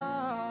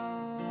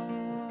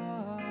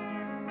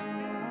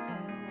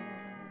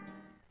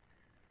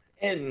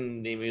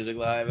Indie Music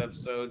Live,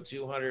 episode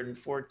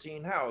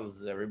 214.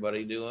 How's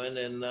everybody doing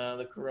in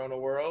the Corona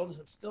world?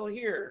 It's still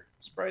here.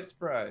 Surprise,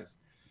 surprise.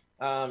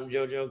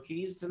 JoJo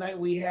Keys. Tonight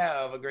we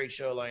have a great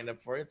show lined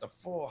up for you. It's a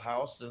full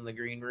house in the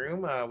green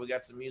room. We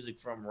got some music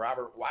from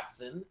Robert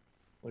Watson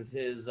with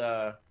his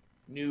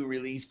new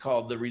release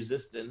called The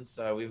Resistance.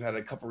 We've had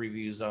a couple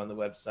reviews on the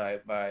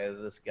website by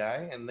this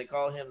guy, and they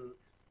call him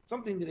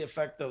something to the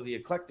effect of the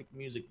eclectic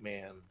music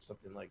man,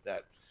 something like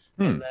that.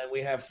 And Hmm. then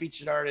we have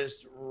featured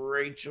artist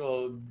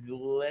Rachel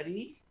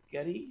Gleddy.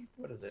 Getty?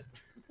 What is it?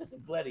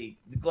 Gleddy.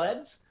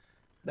 Gleds?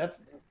 That's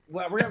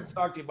well, we're gonna have to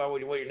talk to you about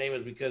what your name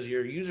is because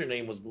your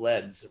username was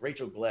Gleds,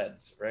 Rachel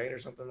Gleds, right, or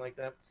something like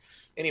that.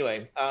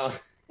 Anyway,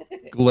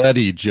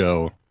 Gleddy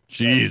Joe. Gleddy.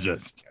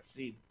 Jesus.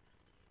 See,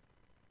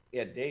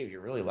 yeah, Dave,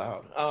 you're really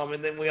loud.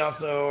 And then we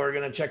also are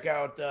gonna check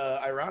out,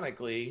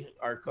 ironically,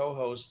 our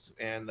co-host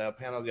and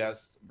panel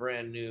guest's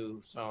brand new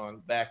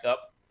song "Back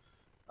Up"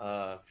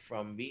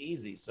 from Be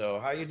Easy. So,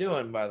 how you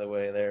doing, by the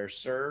way, there,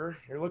 sir?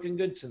 You're looking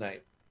good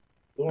tonight.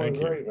 Doing Thank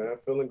you. great, man.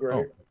 Feeling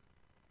Oh,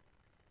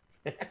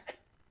 great.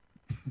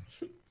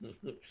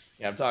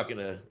 Yeah, I'm talking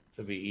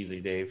to Be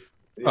Easy, Dave.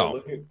 Yeah,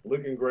 oh.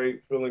 looking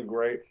great, feeling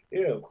great.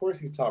 Yeah, of course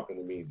he's talking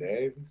to me,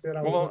 Dave. He said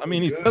I was Well, I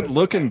mean, looking he said good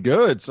looking tonight.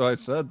 good, so I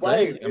said thank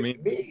Right, you. I it's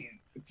mean, me.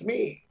 It's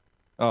me.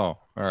 oh, all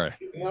right.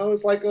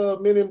 It's like a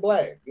Men in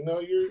Black.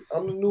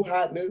 I'm the new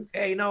hotness.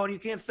 Hey, no, you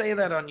can't say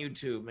that on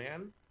YouTube,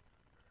 man.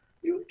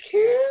 You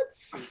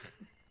can't.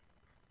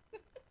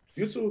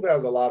 YouTube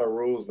has a lot of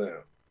rules now.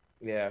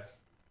 Yeah.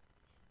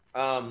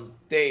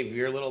 Dave,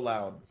 you're a little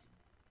loud.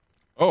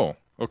 Oh,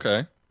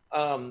 okay.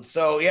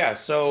 So yeah,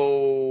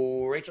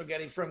 so Rachel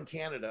Getty from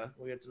Canada.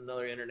 We got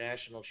another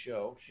international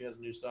show. She has a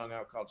new song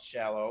out called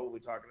 "Shallow." We'll be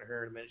talking to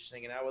her in a minute. She's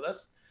hanging out with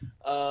us.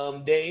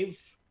 Dave,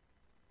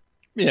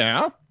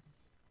 Yeah.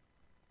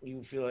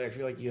 I feel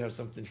like you have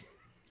something.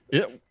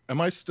 Yeah.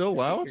 Am I still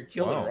loud? You're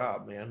killing Wow.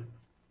 Rob, man.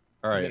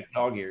 All You right.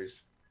 got dog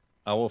ears.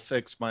 I will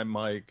fix my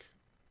mic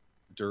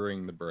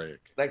during the break.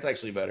 That's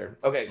actually better.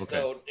 Okay, Okay.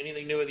 so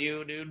anything new with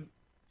you, dude?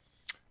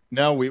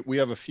 Now we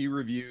have a few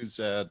reviews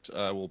that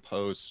I will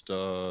post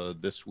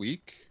this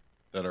week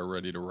that are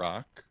ready to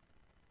rock.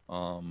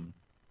 Um,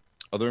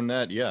 Other than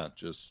that, yeah,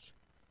 just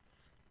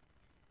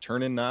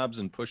turning knobs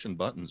and pushing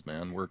buttons,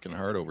 man. Working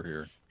hard over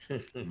here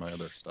on my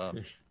other stuff.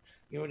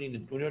 We don't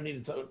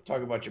need to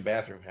talk about your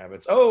bathroom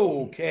habits.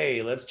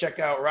 Okay, let's check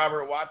out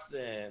Robert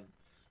Watson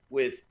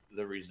with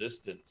The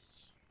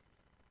Resistance.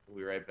 We'll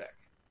be right back.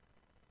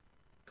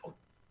 Go.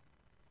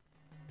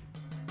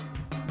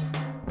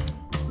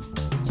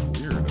 It's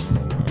weird. I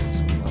don't know why it's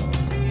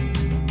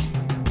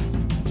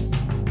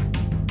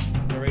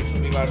So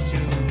Rachel, we about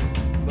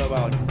choose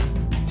about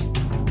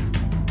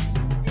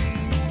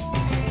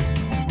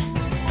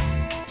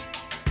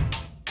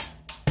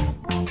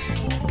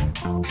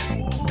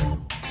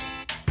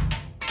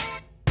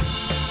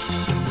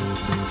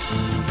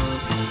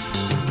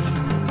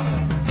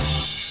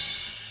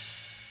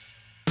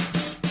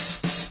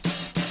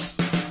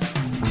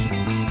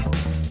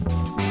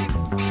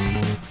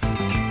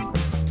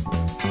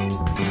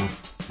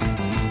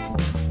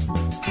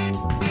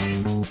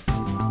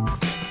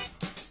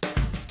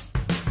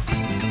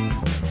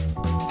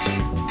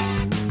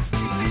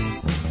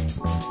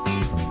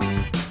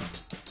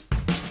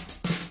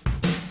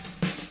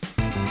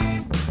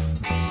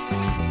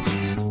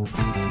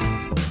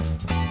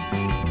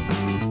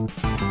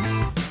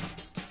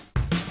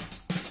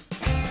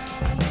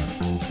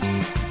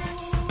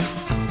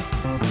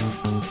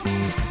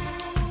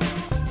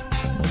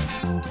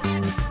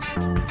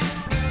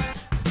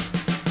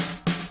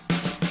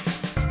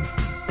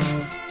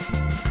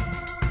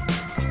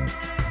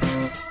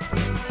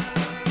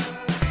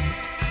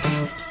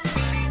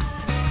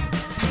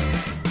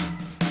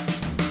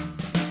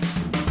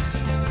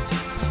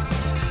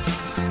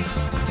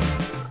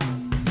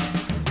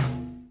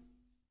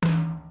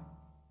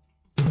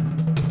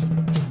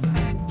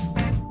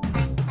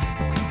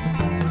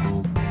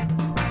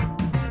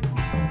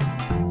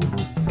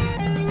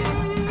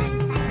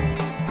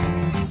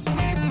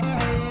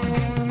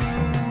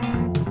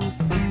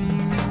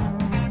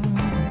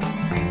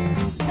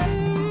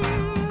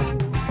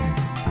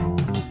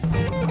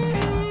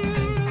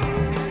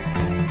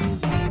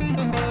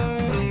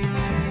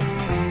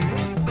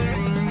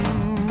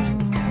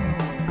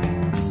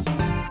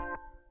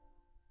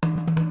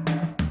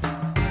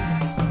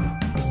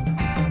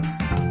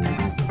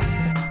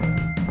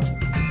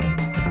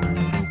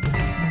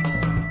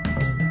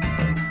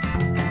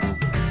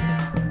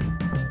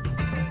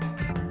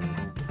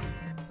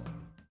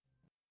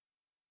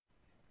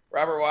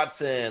Robert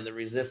Watson, The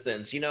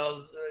Resistance.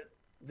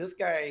 This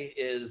guy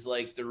is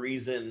like the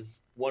reason,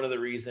 one of the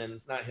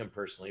reasons, not him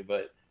personally,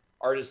 but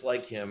artists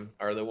like him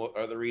are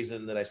the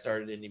reason that I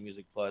started Indie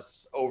Music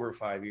Plus over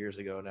 5 years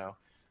ago now.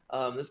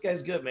 This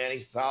guy's good, man.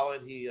 He's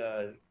solid.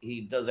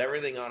 He does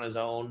everything on his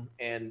own,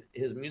 and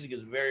his music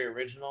is very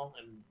original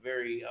and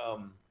very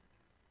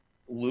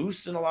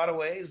loose in a lot of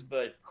ways,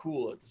 but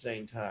cool at the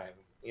same time.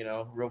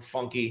 Real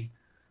funky.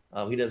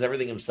 He does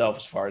everything himself,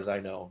 as far as I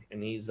know,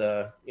 and he's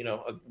a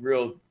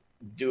real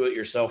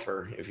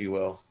do-it-yourselfer, if you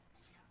will.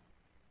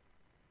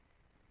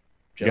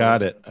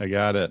 Got it. I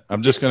got it.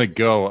 I'm just going to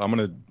go. I'm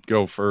going to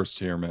go first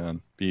here,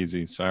 man.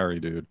 Beezy. Sorry,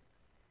 dude.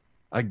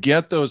 I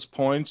get those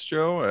points,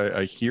 Joe.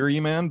 I hear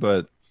you, man,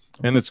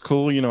 and it's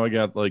cool. I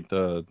got like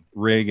the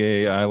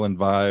reggae island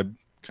vibe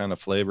kind of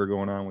flavor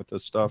going on with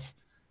this stuff.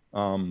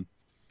 And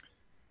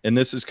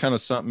this is kind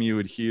of something you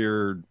would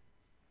hear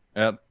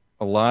at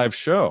a live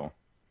show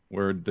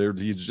where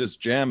he's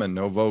just jamming,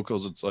 no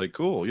vocals. It's like,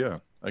 cool. Yeah,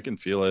 I can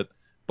feel it.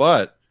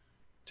 But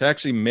to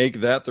actually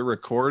make that the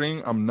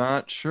recording, I'm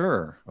not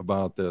sure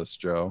about this,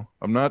 Joe.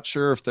 I'm not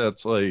sure if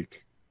that's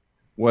like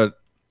what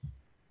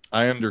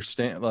I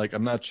understand. Like,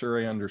 I'm not sure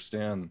I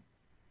understand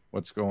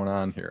what's going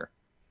on here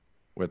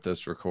with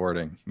this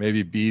recording.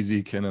 Maybe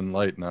Beezy can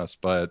enlighten us,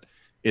 but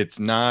it's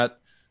not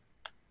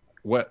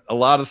what a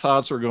lot of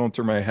thoughts were going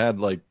through my head.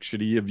 Like,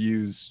 should he have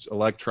used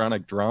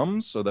electronic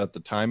drums so that the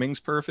timing's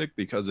perfect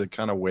because it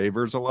kind of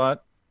wavers a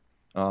lot?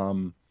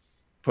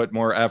 Put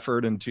more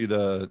effort into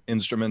the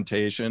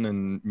instrumentation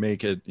and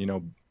make it,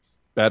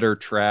 better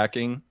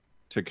tracking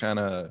to kind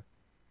of,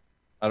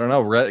 I don't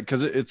know,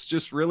 because it's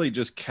just really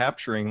just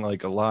capturing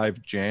like a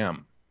live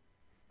jam,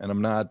 and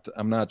I'm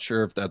not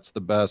sure if that's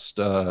the best.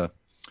 Well,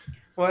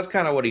 that's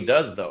kind of what he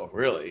does, though.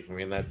 Really, I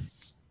mean,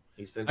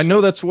 I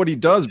know that's what he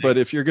does, but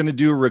if you're going to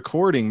do a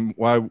recording,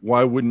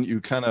 why wouldn't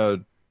you kind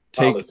of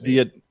take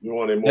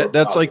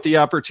that's like the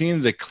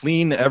opportunity to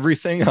clean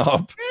everything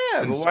up?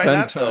 Yeah, but why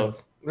not though?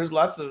 There's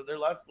lots of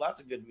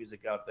good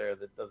music out there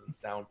that doesn't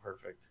sound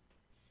perfect.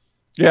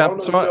 Yeah,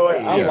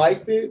 I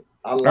liked it.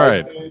 I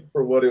liked it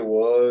for what it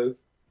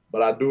was,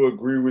 but I do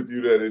agree with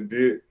you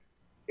that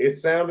it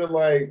sounded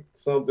like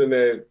something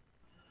that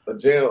a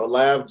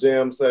live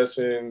jam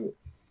session,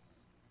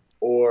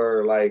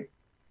 or like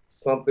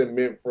something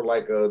meant for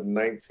like a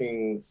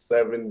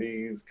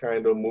 1970s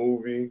kind of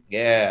movie.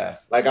 Yeah.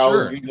 Like I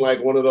was getting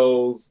like one of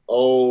those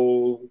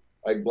old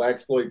like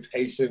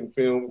blaxploitation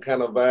film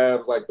kind of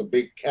vibes, like the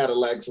big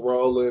Cadillacs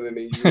rolling in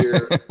the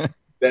year,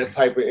 that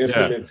type of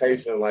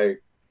instrumentation.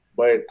 Like,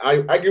 but I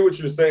get what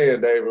you're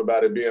saying, Dave,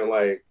 about it being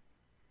like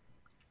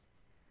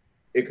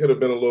it could have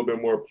been a little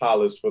bit more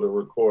polished for the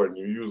recording.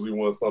 You usually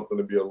want something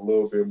to be a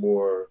little bit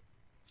more.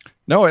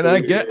 No, and I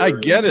get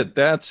it.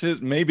 That's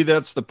it. Maybe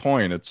that's the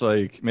point. It's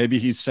like maybe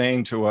he's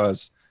saying to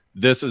us,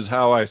 "This is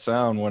how I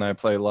sound when I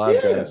play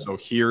live, guys. So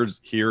here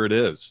it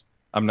is.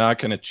 I'm not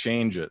going to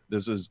change it.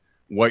 This is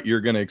what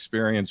you're going to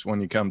experience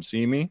when you come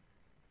see me."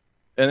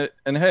 And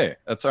hey,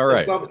 that's all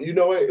right.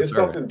 It's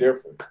something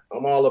different.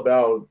 I'm all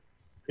about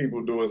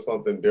people doing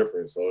something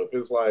different. So if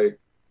it's like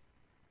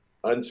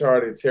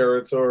uncharted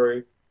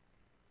territory,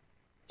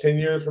 10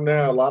 years from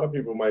now, a lot of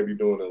people might be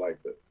doing it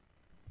like this.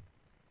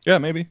 Yeah,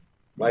 maybe.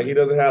 Like, he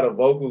doesn't have the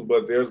vocals,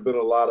 but there's been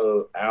a lot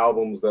of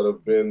albums that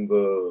have been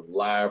the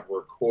live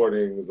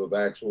recordings of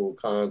actual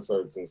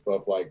concerts and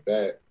stuff like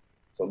that.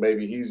 So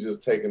maybe he's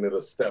just taking it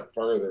a step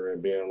further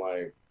and being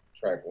like,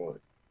 track 1,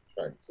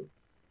 track 2,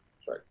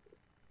 track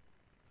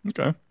 3.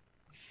 Okay.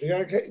 You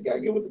gotta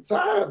get with the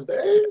times,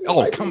 Dave.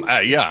 Oh, come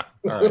on. Yeah.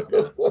 All right.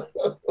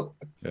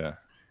 Yeah.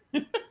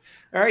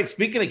 All right.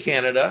 Speaking of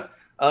Canada,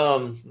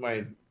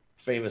 my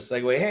famous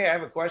segue. Hey, I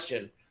have a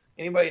question.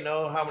 Anybody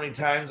know how many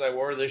times I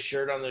wore this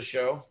shirt on the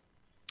show?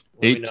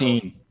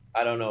 18.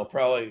 I don't know.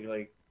 Probably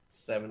like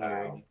 70 or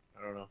 80.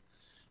 I don't know.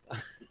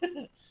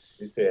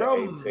 You said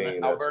From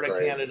 18. Alberta,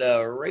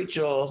 Canada.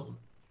 Rachel,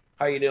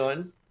 how you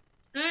doing?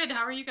 Good. How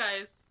are you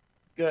guys?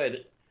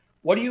 Good.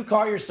 What do you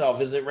call yourself?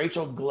 Is it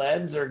Rachel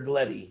Gleds or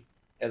Gleddy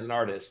as an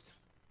artist?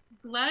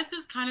 Gleds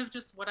is kind of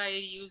just what I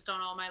used on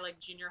all my like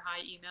junior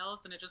high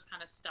emails, and it just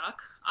kind of stuck.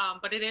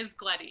 But it is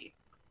Gleddy.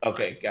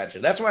 Okay, gotcha.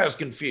 That's why I was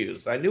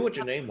confused. I knew what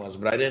your name was,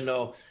 but I didn't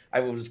know. I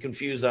was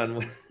confused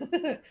on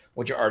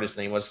what your artist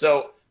name was.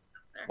 So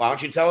why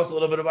don't you tell us a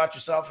little bit about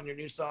yourself and your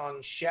new song,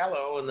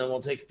 Shallow, and then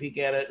we'll take a peek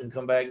at it and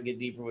come back and get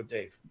deeper with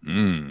Dave.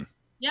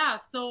 Yeah,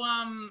 so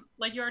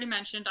like you already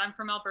mentioned, I'm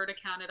from Alberta,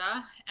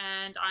 Canada,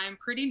 and I'm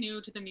pretty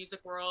new to the music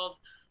world.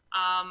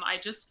 I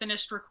just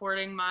finished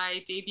recording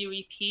my debut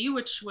EP,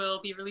 which will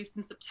be released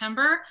in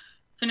September.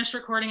 Finished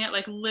recording it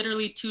like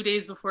literally 2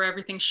 days before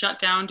everything shut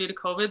down due to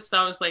COVID, so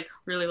that was like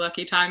really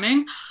lucky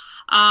timing.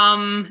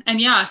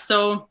 And yeah,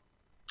 so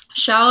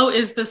Shallow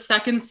is the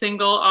second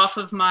single off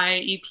of my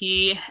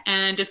EP,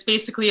 and it's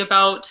basically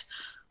about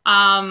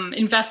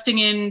investing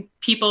in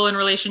people and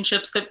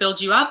relationships that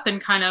build you up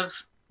and kind of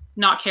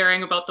not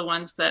caring about the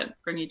ones that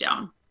bring you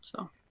down.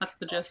 So that's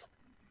the gist.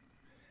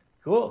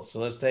 Cool. So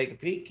let's take a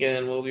peek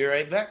and we'll be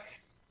right back.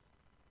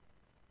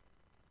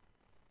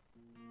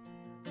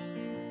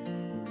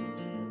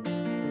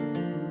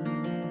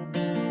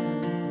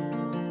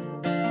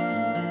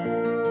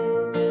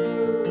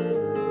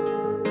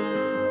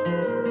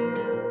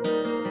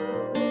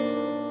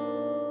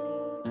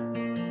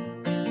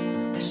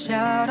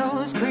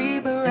 Shadows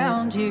creep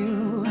around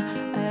you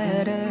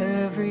at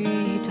every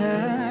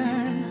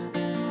turn.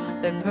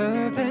 Their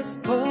purpose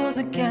pulls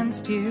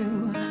against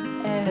you,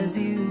 as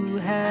you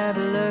have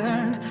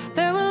learned.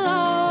 There will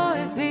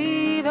always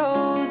be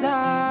those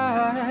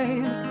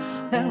eyes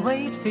that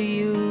wait for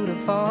you to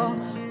fall.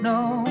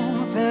 No,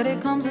 that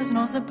it comes as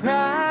no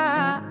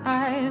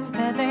surprise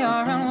that they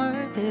are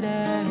unworth it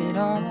at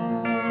all.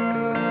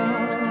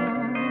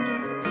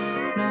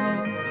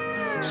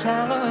 No,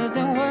 shallow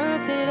isn't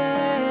worth it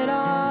at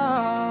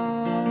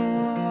all.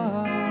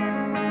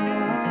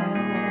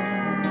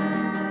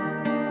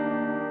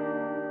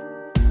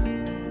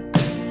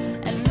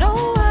 And no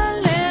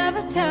one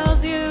ever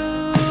tells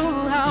you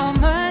how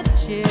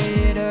much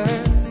it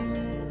hurts.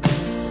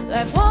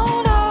 Life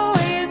won't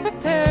always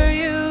prepare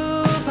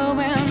you for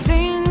when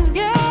things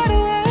get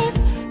worse.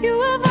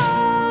 You have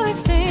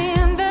always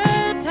been the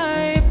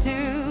type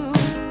to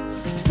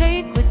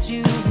take what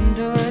you've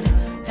endured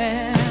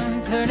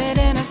and turn it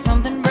into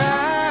something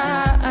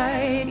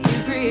bright.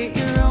 You create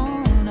your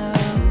own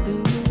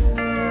allure.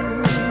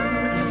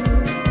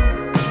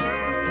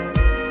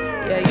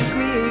 Yeah, you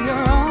create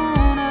your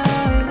own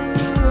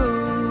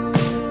allure.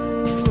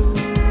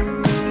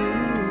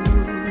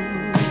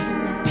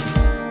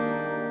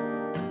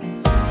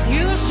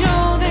 You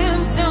show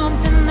them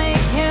something they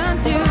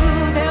can't do.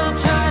 They'll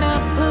try to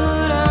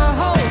put a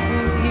hole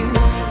through you.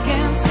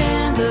 Can't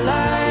stand the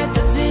light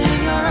that's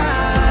in your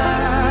eyes.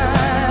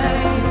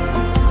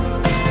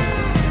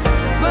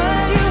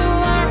 But you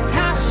are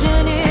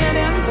passionate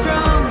and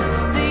strong,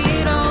 so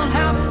you don't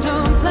have to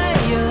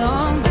play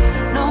along.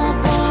 No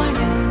point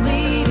in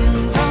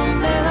leading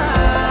from their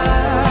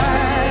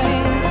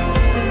lies.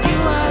 'Cause you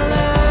are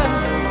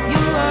love,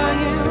 you are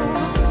you,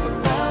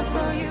 love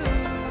for you.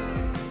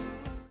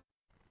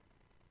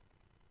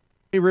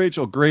 Hey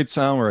Rachel, great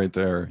sound right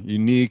there.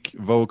 Unique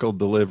vocal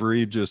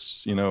delivery.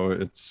 Just,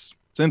 it's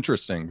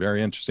interesting,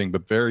 very interesting,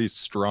 but very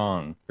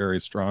strong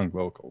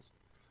vocals.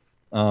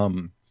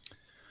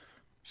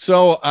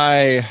 So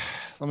let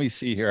me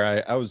see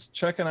here. I was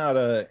checking out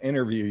an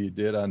interview you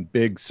did on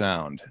Big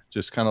Sound,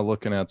 just kind of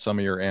looking at some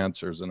of your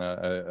answers, and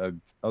I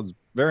was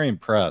very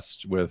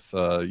impressed with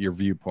your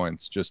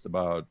viewpoints just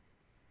about,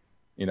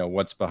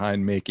 what's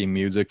behind making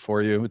music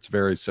for you. It's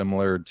very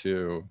similar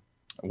to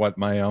what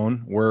my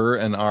own were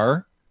and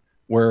are,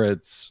 where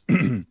it's,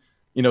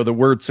 the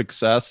word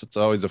success, it's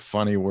always a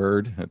funny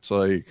word. It's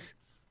like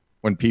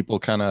when people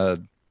kind of,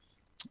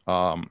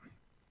 I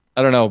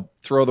don't know,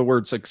 throw the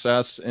word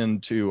success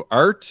into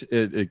art,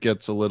 it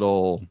gets a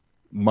little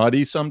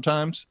muddy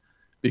sometimes,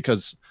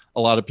 because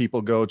a lot of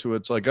people go to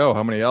it's like, oh,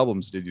 how many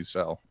albums did you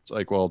sell? It's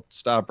like, well,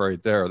 stop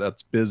right there.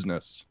 That's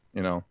business,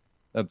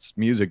 that's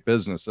music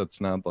business. That's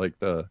not like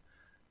the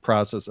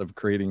process of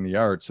creating the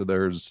art. So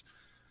there's,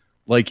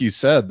 like you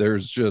said,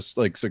 there's just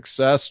like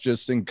success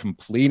just in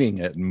completing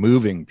it and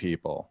moving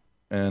people.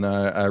 And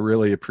I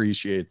really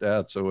appreciate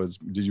that. So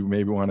did you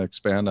maybe want to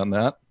expand on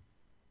that?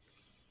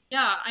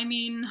 Yeah, I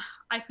mean,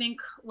 I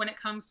think when it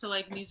comes to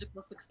like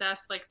musical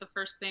success, like the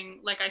first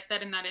thing, like I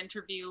said in that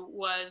interview,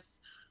 was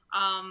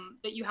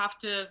that you have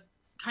to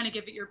kind of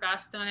give it your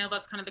best. And I know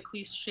that's kind of the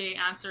cliche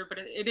answer, but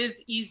it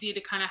is easy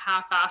to kind of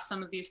half-ass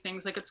some of these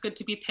things. Like, it's good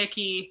to be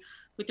picky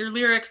with your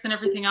lyrics and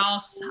everything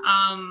else.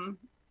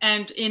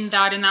 And in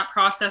that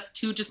process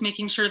too, just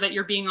making sure that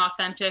you're being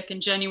authentic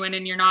and genuine,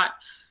 and you're not,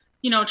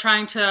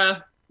 trying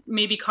to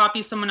maybe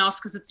copy someone else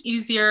because it's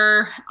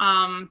easier.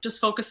 Just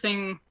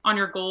focusing on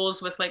your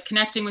goals with like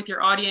connecting with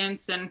your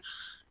audience, and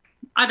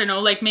I don't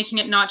know, like making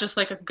it not just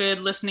like a good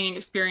listening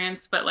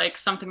experience, but like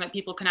something that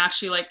people can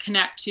actually like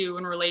connect to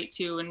and relate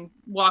to and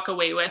walk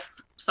away with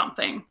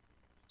something.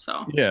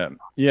 So yeah,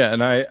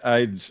 and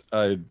I'd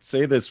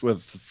say this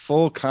with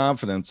full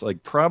confidence,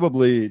 like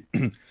probably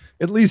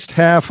at least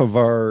half of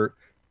our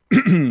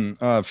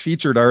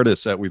featured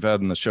artists that we've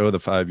had in the show in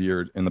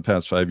the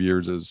past 5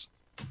 years is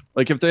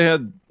like, if they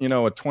had, a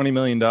 $20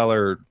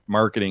 million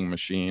marketing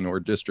machine or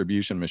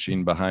distribution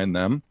machine behind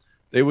them,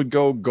 they would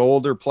go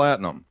gold or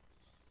platinum.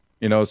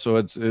 So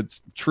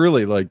it's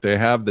truly like they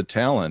have the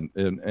talent,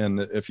 and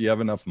if you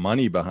have enough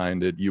money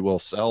behind it, you will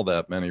sell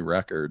that many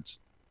records.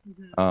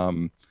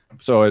 Mm-hmm.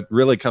 So it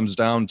really comes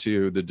down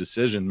to the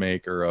decision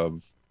maker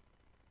of,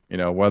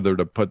 whether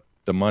to put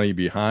the money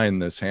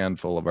behind this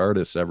handful of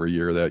artists every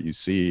year that you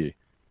see,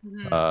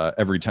 mm-hmm.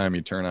 Every time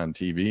you turn on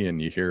TV,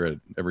 and you hear it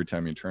every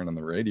time you turn on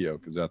the radio,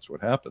 because that's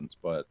what happens.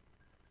 But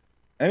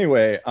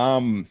anyway,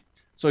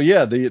 so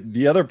yeah,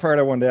 the other part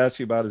I wanted to ask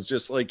you about is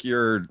just like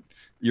your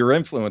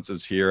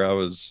influences here. I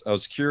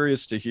was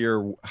curious to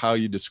hear how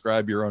you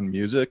describe your own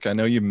music. I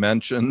know you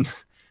mentioned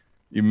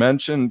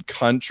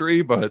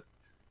country, but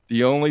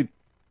the only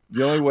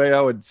way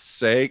I would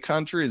say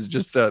country is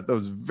just that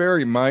those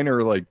very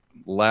minor like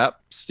lap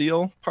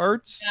steel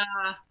parts.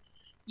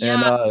 Yeah.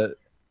 And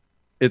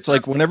it's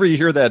like whenever you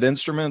hear that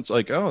instrument, it's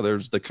like, oh,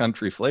 there's the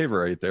country flavor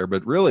right there.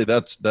 But really,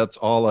 that's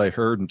all I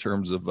heard in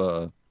terms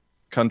of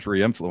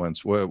country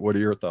influence. What are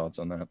your thoughts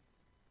on that?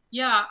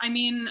 Yeah, I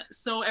mean,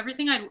 so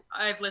everything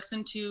I've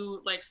listened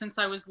to like since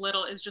I was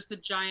little is just a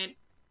giant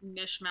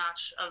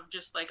mishmash of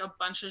just like a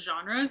bunch of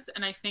genres,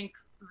 and I think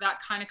that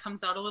kind of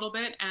comes out a little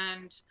bit.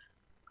 And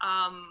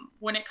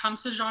when it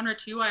comes to genre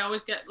too, I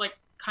always get like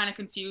kind of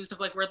confused of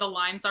like where the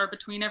lines are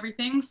between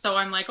everything. So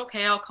I'm like,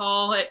 okay, I'll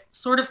call it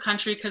sort of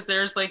country because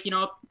there's like,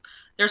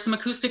 there's some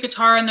acoustic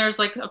guitar and there's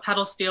like a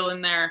pedal steel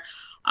in there.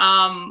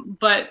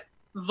 But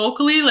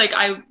vocally, like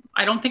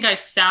I don't think I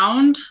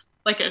sound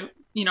like a,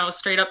 you know,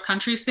 straight up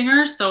country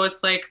singer. So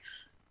it's like,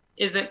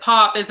 is it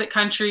pop? Is it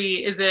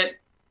country? Is it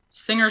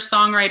singer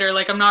songwriter?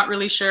 Like, I'm not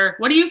really sure.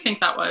 What do you think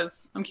that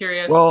was? I'm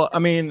curious. Well, I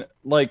mean,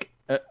 like,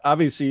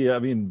 obviously, I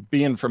mean,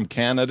 being from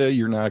Canada,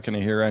 you're not going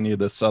to hear any of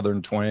the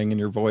southern twang in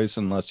your voice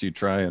unless you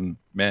try and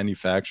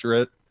manufacture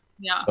it.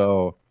 Yeah.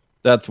 So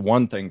that's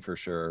one thing for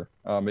sure.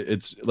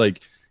 It's like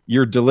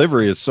your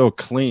delivery is so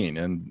clean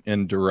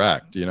and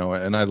direct, you know,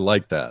 and I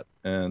like that.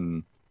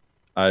 And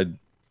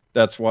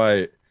that's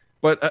why,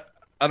 but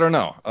I don't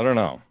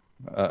know.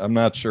 I'm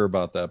not sure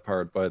about that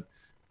part, but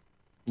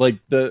like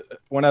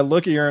when I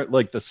look at your,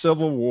 like the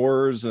Civil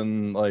Wars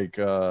and like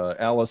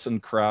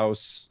Alison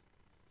Krauss,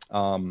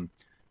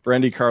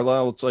 Brandi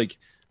Carlile, it's like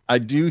I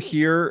do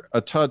hear a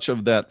touch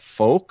of that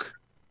folk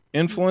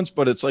influence,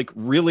 but it's like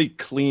really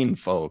clean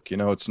folk, you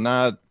know. It's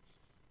not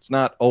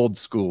old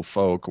school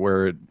folk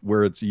where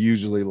it's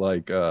usually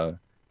like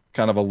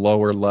kind of a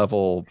lower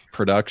level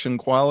production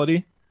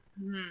quality.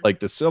 Like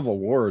the Civil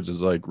Wars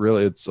is like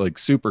really, it's like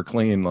super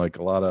clean, like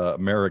a lot of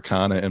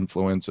Americana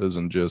influences,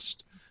 and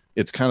just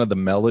it's kind of the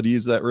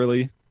melodies that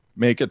really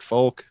make it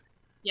folk,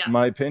 in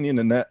my opinion.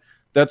 And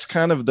that's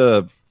kind of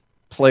the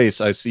place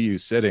I see you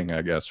sitting,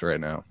 I guess, right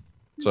now.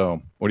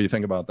 So what do you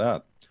think about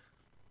that?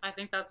 I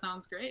think that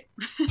sounds great.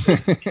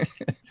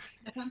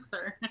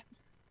 Answer.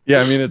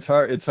 Yeah, I mean, it's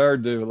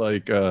hard to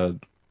like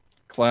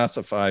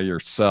classify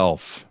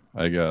yourself,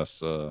 I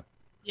guess.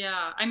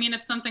 Yeah, I mean,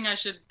 it's something I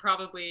should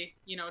probably,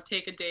 you know,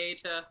 take a day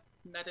to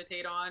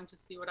meditate on to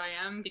see what I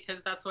am,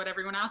 because that's what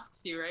everyone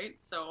asks you, right?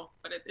 So,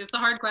 but it's a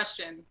hard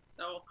question.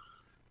 So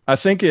I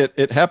think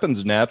it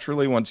happens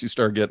naturally once you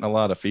start getting a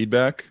lot of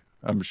feedback.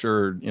 I'm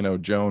sure, you know,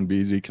 Joe and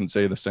Beezy can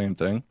say the same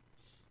thing,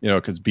 you know,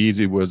 because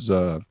Beezy was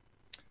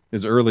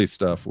his early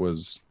stuff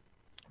was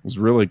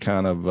really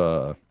kind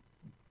of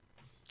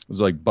was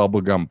like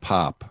bubblegum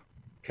pop.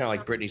 Kind of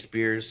like Britney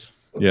Spears.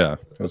 Yeah.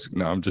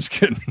 No, I'm just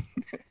kidding.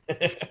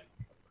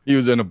 He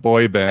was in a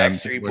boy band.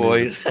 Backstreet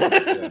Boys.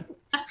 Yeah.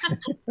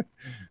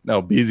 No,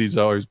 Beezy's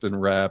always been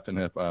rap and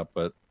hip hop,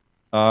 but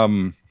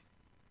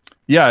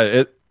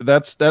yeah,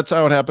 that's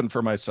how it happened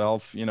for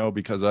myself, you know,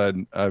 because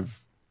I've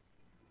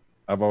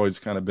always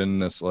kind of been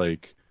this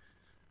like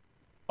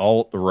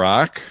alt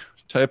rock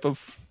type of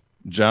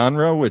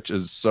genre, which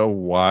is so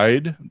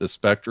wide, the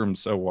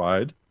spectrum's so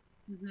wide.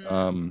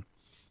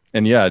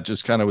 And yeah, it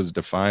just kind of was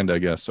defined, I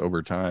guess,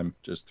 over time,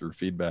 just through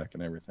feedback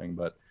and everything.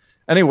 But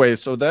anyway,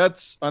 so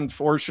that's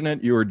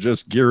unfortunate. You were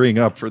just gearing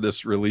up for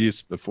this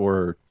release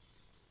before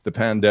the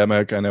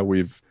pandemic. I know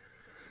we've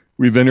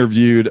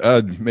interviewed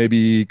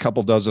maybe a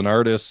couple dozen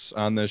artists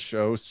on this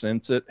show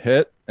since it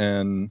hit,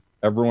 and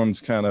everyone's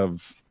kind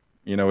of,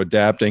 you know,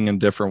 adapting in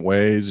different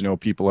ways. You know,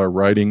 people are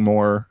writing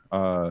more,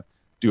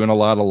 doing a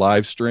lot of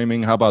live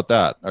streaming. How about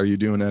that? Are you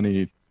doing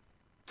any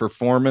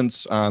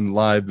performance on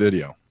live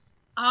video?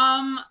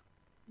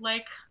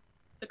 Like,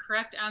 the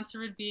correct answer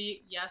would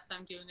be yes,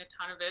 I'm doing a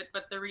ton of it,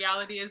 but the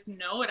reality is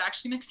no. It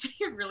actually makes me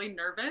really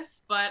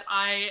nervous, but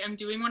I am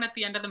doing one at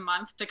the end of the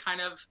month to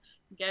kind of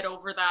get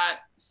over that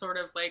sort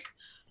of like,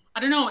 I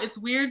don't know, it's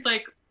weird,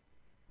 like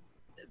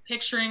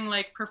picturing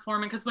like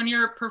performing, because when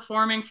you're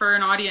performing for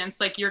an audience,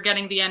 like you're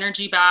getting the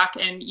energy back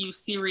and you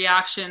see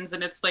reactions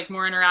and it's like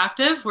more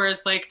interactive,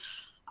 whereas like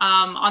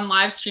on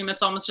live stream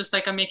it's almost just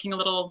like I'm making a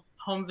little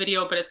home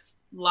video, but it's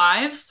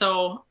live.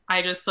 So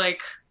I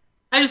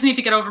just need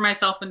to get over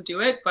myself and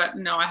do it, but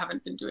no, I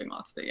haven't been doing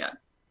lots of it yet.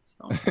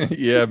 So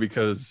yeah,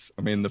 because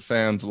I mean the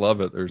fans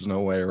love it. There's no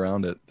way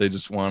around it. They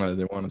just want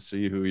to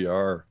see who you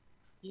are.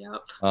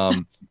 Yep.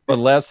 But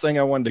last thing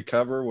I wanted to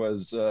cover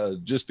was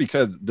just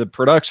because the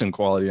production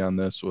quality on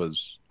this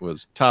was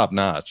top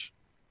notch.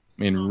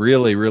 I mean,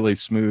 really, really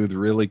smooth,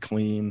 really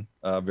clean,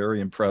 very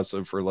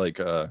impressive for like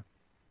a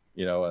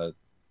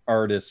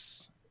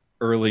artists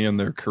early in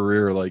their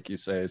career, like you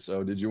say.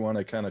 So did you want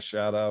to kind of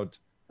shout out?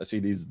 I see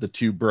the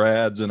two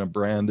Brads and a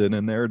Brandon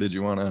in there. Did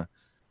you want to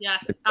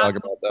talk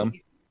about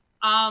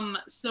them?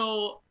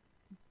 So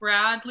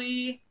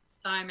Bradley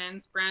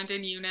Simons,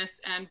 Brandon Eunice,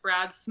 and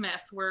Brad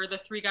Smith were the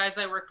three guys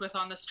I worked with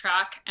on this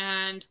track,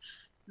 and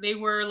they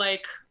were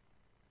like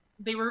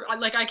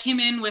I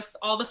came in with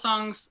all the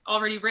songs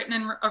already written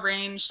and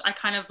arranged. I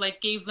kind of like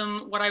gave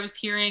them what I was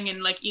hearing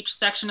in like each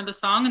section of the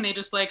song, and they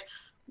just like,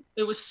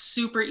 it was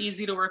super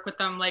easy to work with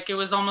them. Like it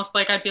was almost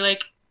like I'd be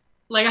like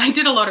I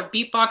did a lot of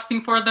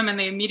beatboxing for them and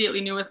they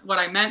immediately knew what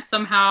I meant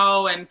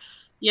somehow. And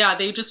yeah,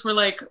 they just were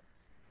like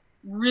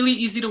really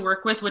easy to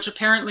work with, which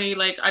apparently,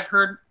 like, I've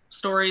heard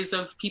stories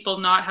of people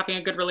not having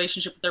a good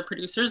relationship with their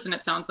producers and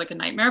it sounds like a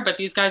nightmare, but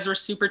these guys were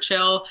super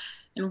chill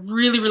and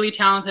really, really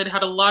talented,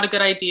 had a lot of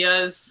good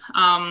ideas.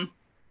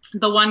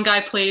 The one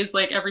guy plays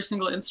like every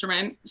single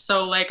instrument.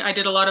 So like I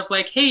did a lot of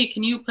like, hey,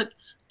 can you put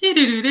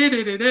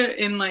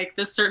in like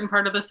this certain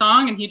part of the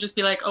song, and he'd just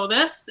be like, oh,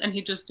 this, and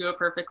he'd just do it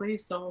perfectly.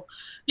 So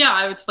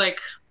yeah, it's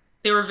like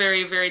they were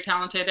very, very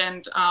talented,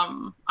 and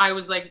I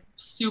was like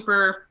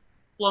super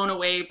blown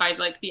away by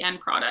like the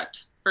end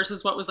product.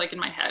 versus what was like in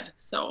my head.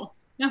 So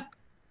yeah.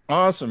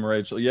 Awesome,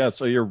 Rachel. Yeah,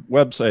 so your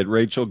website,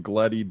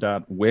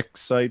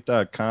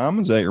 rachelgleddy.wixsite.com,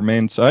 is that your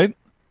main site?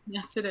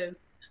 Yes, it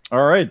is.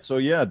 All right, so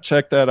yeah,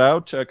 check that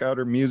out. Check out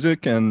her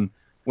music, and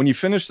when you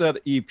finish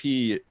that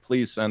EP,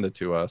 please send it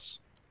to us.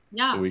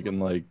 Yeah. So we can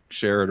like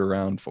share it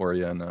around for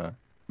you and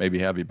maybe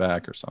have you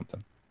back or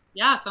something.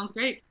 Yeah, sounds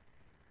great.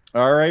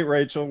 All right,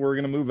 Rachel, we're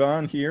going to move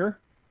on here.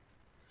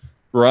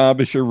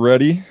 Rob, if you're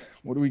ready,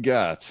 what do we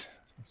got?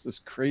 It's this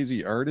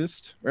crazy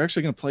artist. We're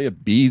actually going to play a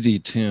Beezy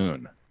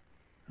tune.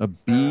 A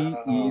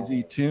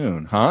Be-Easy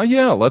tune. Huh?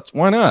 Yeah,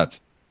 why not?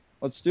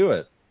 Let's do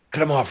it.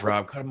 Cut him off,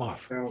 Rob. Cut him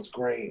off. Sounds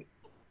great.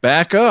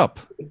 Back Up.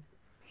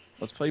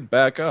 Let's play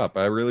Back Up.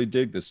 I really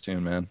dig this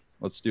tune, man.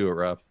 Let's do it,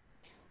 Rob.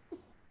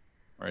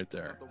 Right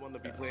there. The one to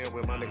be playing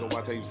with my nigga,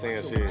 watch how you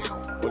saying shit.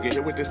 We'll get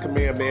hit with this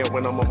command, man,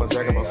 when I'm on my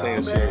dragon about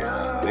saying shit.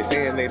 They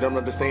saying they don't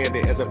understand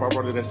it as if I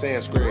wrote it in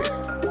Sanskrit.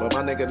 But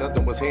my nigga,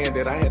 nothing was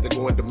handed. I had to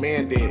go and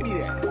demand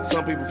it.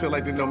 Some people feel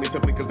like they know me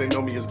simply because they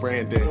know me as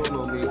branded.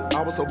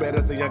 I was so bad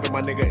as a younger,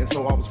 my nigga, and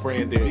so I was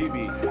branded.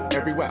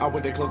 Everywhere I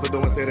went, they closed the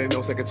door and said ain't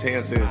no second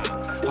chances.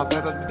 I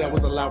found out that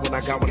was a lie when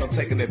I got when I'm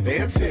taking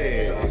advantage.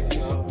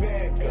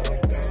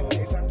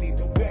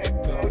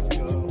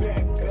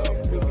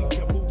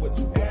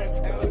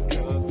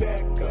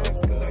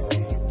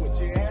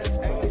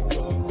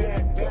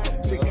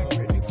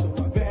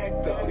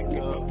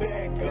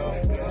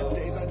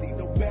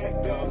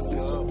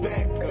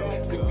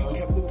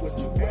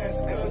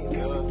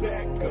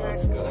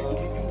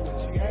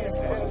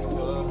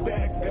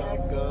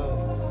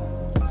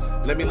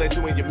 Let me let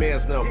you and your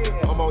mans know.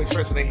 I'm always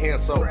fresh in their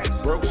hands, so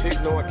broke shit,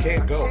 no, I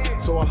can't go.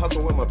 So I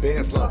hustle with my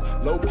bands low.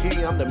 Low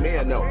key, I'm the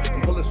man, no.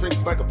 I'm pulling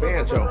strings like a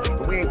banjo.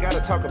 But we ain't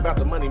gotta talk about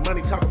the money.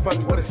 Money talking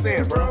funny, what it's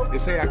saying, bro. They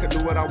say I can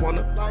do what I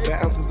wanna.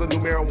 That ounces of new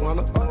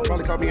marijuana.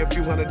 Probably cost me a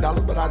few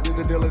 $100s, but I did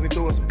the deal and they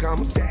doing some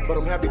commas. But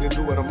I'm happy to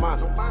do what I'm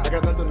on. I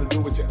got nothing to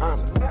do with your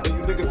honor. And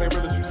you niggas ain't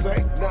real as you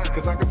say.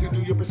 Cause I can see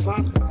through your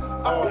persona.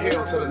 All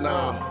hail to the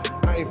nah.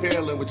 I ain't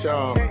failing with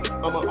y'all.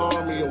 I'm an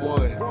army of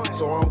one.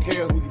 So I don't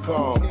care who you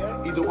call.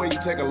 Either way, you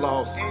take a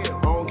loss. I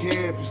don't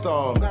care if you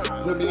stall.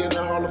 Put me in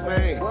the Hall of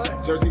Fame.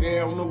 Jersey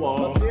there on the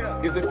wall.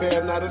 Is it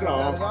fair? Not at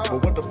all.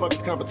 But what the fuck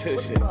is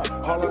competition?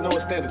 All I know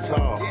is standing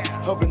tall.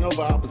 Hovering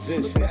over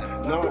opposition.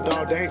 No,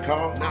 dog, they ain't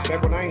called.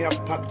 Back when I ain't have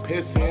to pop the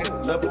piss in.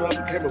 Leveled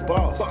up, became a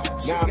boss.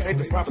 Now I make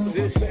the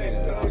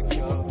proposition.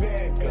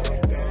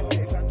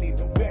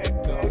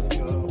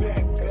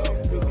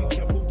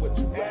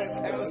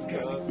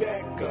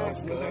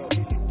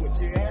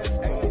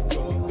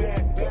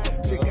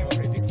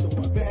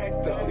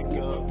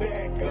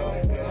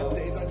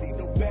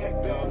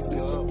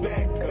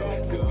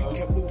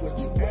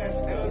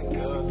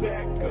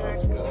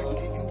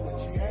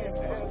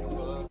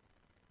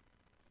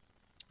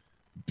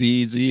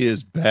 Beezy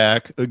is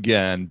back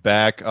again,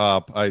 back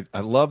up. I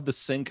love the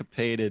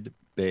syncopated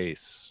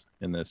bass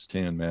in this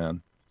tune,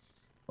 man.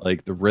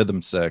 Like the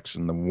rhythm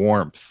section, the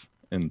warmth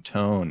and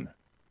tone.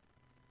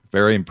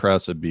 Very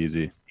impressive,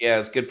 Beezy. Yeah,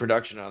 it's good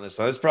production on this.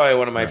 So it's probably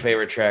one of my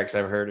favorite tracks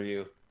I've heard of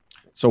you.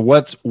 So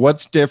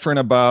what's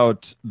different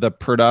about the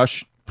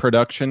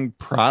production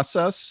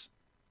process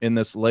in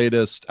this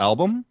latest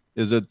album?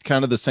 Is it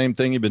kind of the same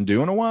thing you've been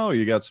doing a while, or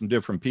you got some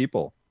different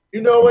people?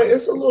 You know what?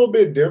 It's a little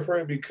bit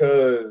different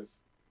because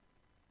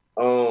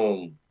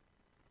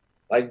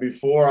like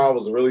before I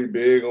was really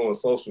big on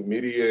social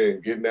media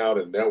and getting out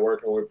and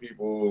networking with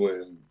people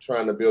and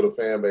trying to build a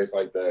fan base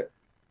like that.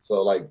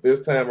 So like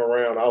this time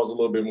around, I was a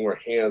little bit more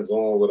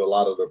hands-on with a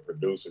lot of the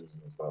producers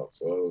and stuff.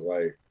 So it was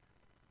like,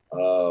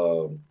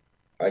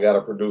 I got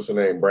a producer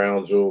named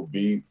Brown Jewel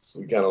Beats.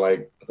 We kind of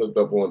like hooked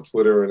up on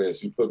Twitter, and then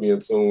she put me in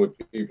tune with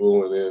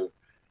people, and then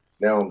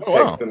now I'm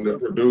texting the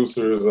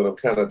producers and I'm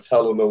kind of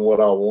telling them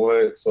what I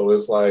want. So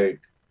it's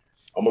like,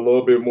 I'm a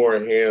little bit more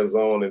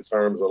hands-on in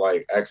terms of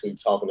like actually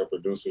talking to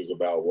producers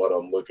about what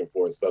I'm looking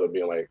for instead of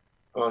being like,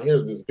 oh,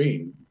 here's this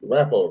beat,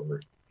 rap over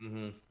it.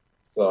 Mm-hmm.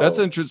 So that's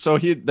interesting.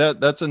 So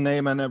that's a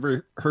name I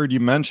never heard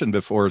you mention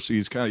before. So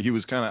he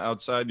was kind of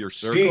outside your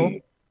circle.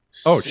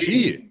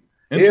 She.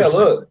 Yeah,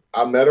 look,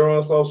 I met her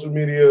on social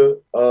media.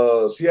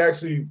 She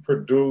actually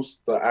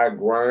produced the I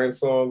Grind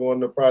song on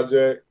the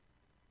project,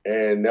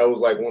 and that was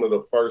like one of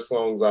the first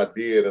songs I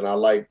did, and I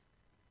liked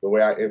the way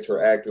I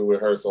interacted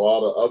with her. So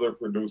all the other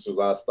producers,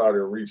 I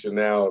started reaching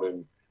out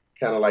and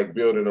kind of like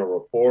building a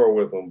rapport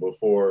with them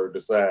before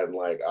deciding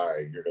like, all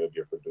right, you're gonna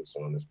be a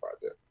producer on this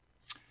project.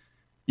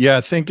 Yeah,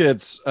 I think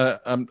it's.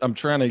 I'm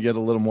trying to get a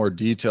little more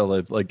detail.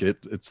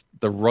 It's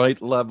the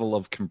right level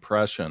of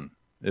compression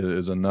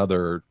is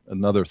another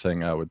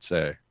thing I would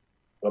say.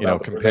 About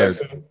the compared.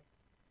 production?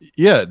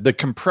 Yeah, the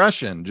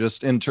compression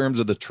just in terms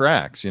of the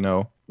tracks.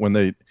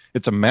 When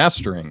it's a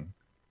mastering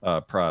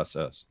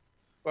process.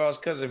 Well, it's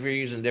because if you're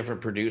using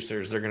different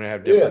producers, they're going to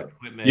have different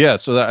equipment. Yeah,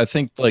 so I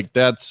think like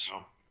that's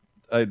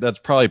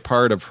probably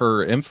part of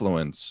her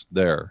influence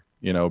there,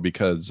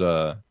 because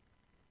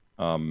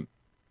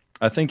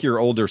I think your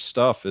older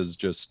stuff is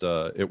just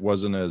it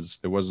wasn't as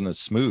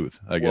smooth,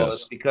 I guess. Well,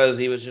 it's because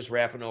he was just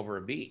rapping over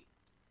a beat.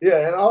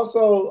 Yeah, and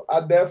also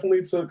I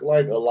definitely took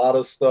like a lot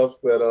of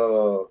stuff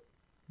that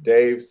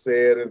Dave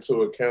said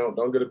into account.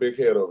 Don't get a big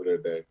head over there,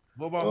 Dave.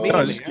 What about me? No,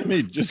 man?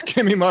 just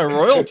give me my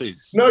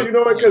royalties. No, you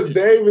know what? Because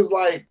Dave is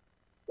like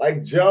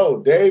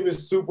Joe. Dave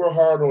is super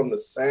hard on the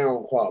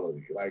sound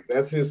quality. Like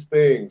that's his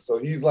thing. So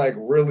he's like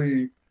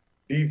really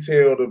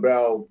detailed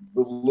about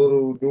the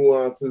little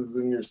nuances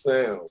in your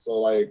sound. So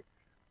like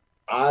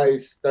I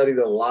studied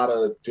a lot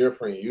of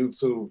different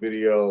YouTube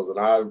videos,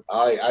 and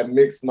I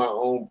mixed my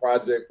own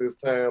project this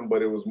time,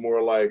 but it was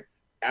more like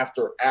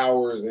after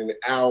hours and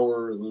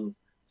hours of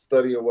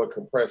studying what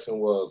compression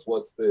was,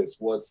 what's this,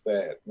 what's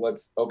that,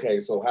 what's okay,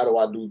 so how do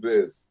I do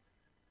this?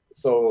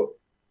 So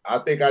I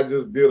think I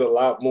just did a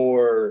lot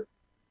more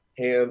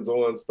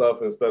hands-on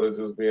stuff instead of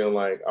just being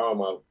like,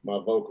 oh, my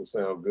vocals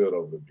sound good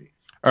over the beat.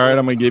 All right,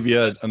 I'm gonna give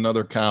you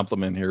another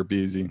compliment here,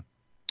 Beezy.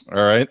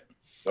 All right,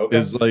 Okay.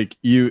 is like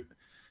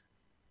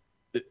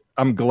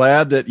I'm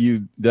glad that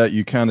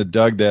you kind of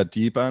dug that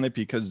deep on it,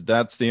 because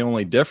that's the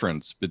only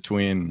difference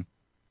between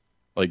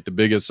like the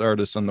biggest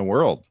artists in the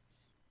world.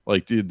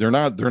 Like, dude, they're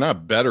not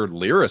better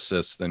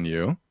lyricists than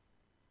you.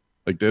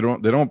 Like they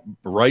don't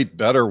write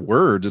better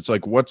words. It's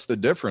like, what's the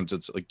difference?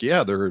 It's like,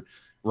 yeah, they're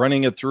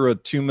running it through a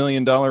 $2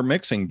 million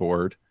mixing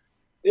board.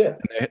 Yeah.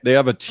 And they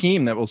have a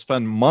team that will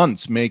spend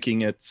months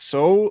making it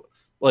so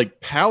like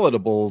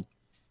palatable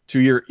to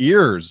your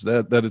ears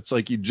that it's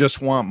like you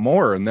just want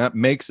more, and that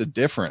makes a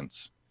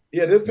difference.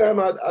 Yeah, this time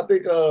I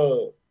think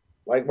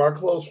like my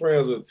close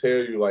friends will tell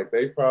you like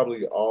they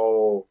probably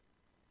all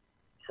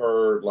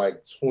heard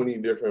like 20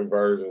 different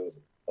versions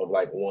of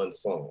like one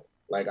song.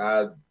 Like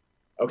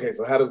okay,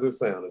 so how does this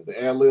sound? Is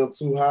the ad lib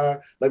too high?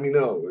 Let me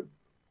know.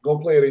 Go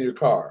play it in your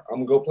car. I'm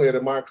gonna go play it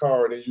in my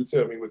car, and then you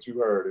tell me what you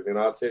heard, and then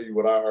I'll tell you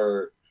what I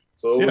heard.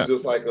 So it was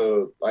just like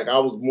I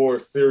was more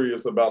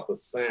serious about the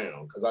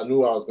sound because I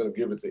knew I was gonna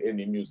give it to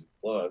Indie Music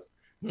Plus.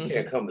 You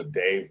can't come to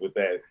Dave with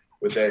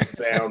that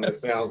sound that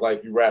sounds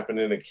like you rapping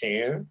in a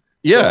can.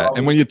 Yeah, So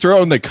and when you throw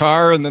it in the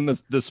car and then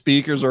the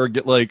speakers are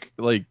get like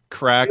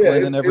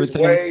crackling and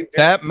everything,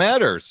 that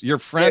matters. Your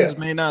friends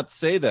may not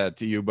say that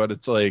to you, but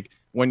it's like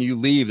when you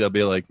leave, they'll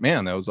be like,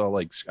 "Man, that was all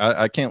like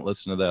I can't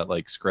listen to that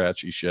like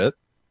scratchy shit."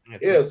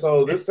 Yeah,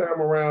 so this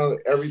time around,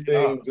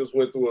 everything just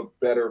went through a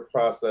better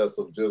process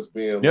of just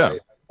being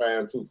like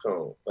fine tooth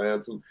comb,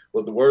 Was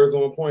the words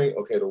on point?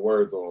 Okay, the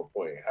words on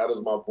point. How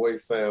does my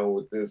voice sound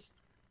with this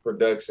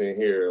production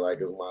here?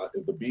 Like,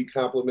 is the beat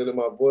complimenting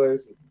my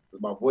voice? Is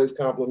my voice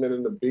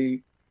complimenting the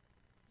beat?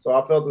 So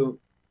I felt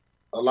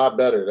a lot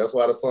better. That's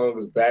why the song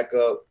is Back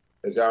Up.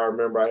 As y'all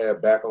remember, I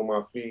had Back on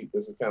My Feet.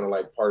 This is kind of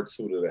like part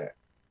 2 to that.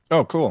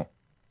 Oh, cool.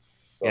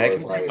 So yeah, I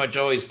can pretty much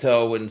always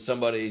tell when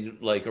somebody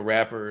like a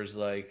rapper is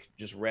like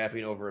just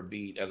rapping over a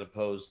beat as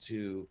opposed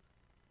to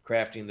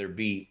crafting their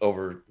beat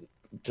over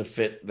to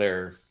fit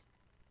their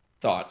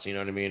thoughts, you know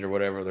what I mean, or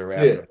whatever they're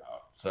rapping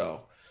about.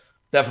 So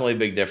definitely a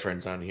big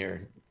difference on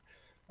here.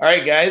 All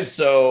right, guys.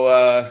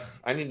 So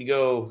I need to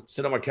go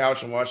sit on my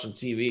couch and watch some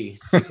TV.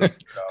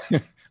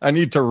 I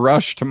need to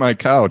rush to my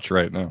couch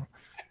right now.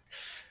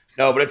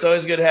 No, but it's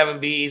always good having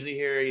B Easy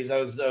here.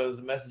 I was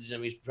messaging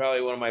him. He's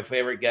probably one of my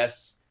favorite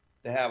guests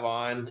to have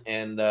on,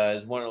 and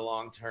is one of the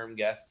long-term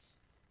guests.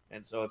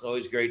 And so it's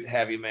always great to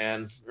have you,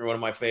 man. You're one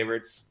of my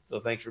favorites. So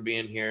thanks for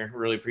being here.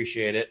 Really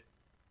appreciate it.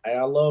 Hey,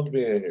 I love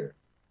being here.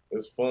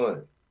 It's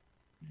fun.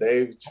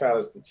 Dave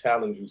tries to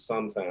challenge you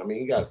sometime. I mean,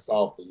 he got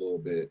soft a little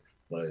bit,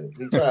 but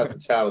he tries to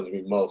challenge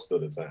me most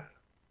of the time.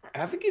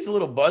 I think he's a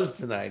little buzzed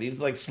tonight. He's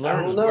like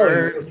slurring his know.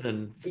 words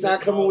and he's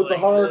not coming with like the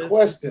hard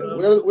questions.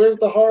 Where's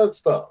the hard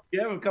stuff?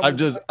 Yeah,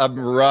 I'm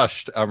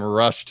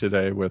rushed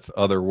today with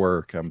other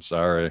work. I'm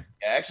sorry.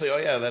 Yeah, actually, oh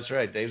yeah, that's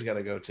right. Dave's got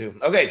to go too.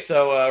 Okay,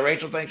 so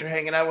Rachel, thanks for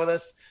hanging out with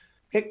us.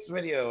 Hicks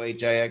Video,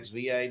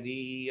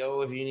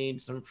 HIXVIDEO. If you need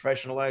some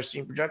professional live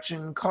stream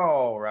production,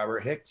 call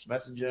Robert Hicks,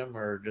 message him,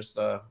 or just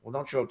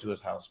don't show up to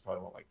his house.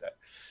 Probably won't like that.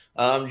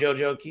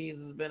 JoJo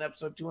Keys has been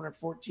episode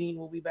 214.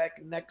 We'll be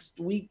back next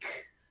week.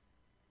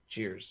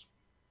 Cheers.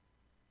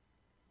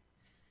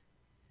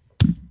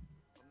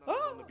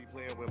 I'm be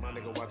playing with my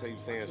nigga, watch how you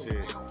saying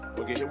shit.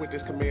 We'll get hit with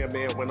this command,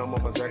 man, when I'm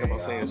on my dragon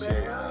about saying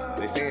shit.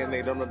 They saying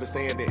they don't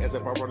understand it as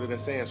if I wrote it in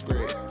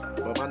Sanskrit.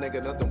 But my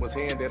nigga, nothing was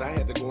handed. I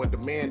had to go and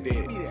demand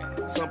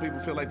it. Some people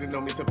feel like they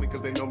know me simply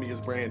because they know me as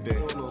Brandon.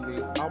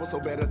 I was so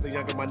bad as a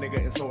younger, my nigga,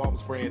 and so I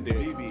was branded.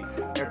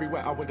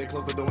 Everywhere I went, they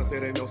closed the door and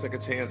said ain't no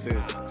second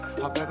chances.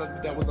 I found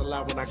out that was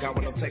allowed when I got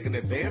when I'm taking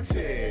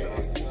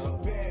advantage.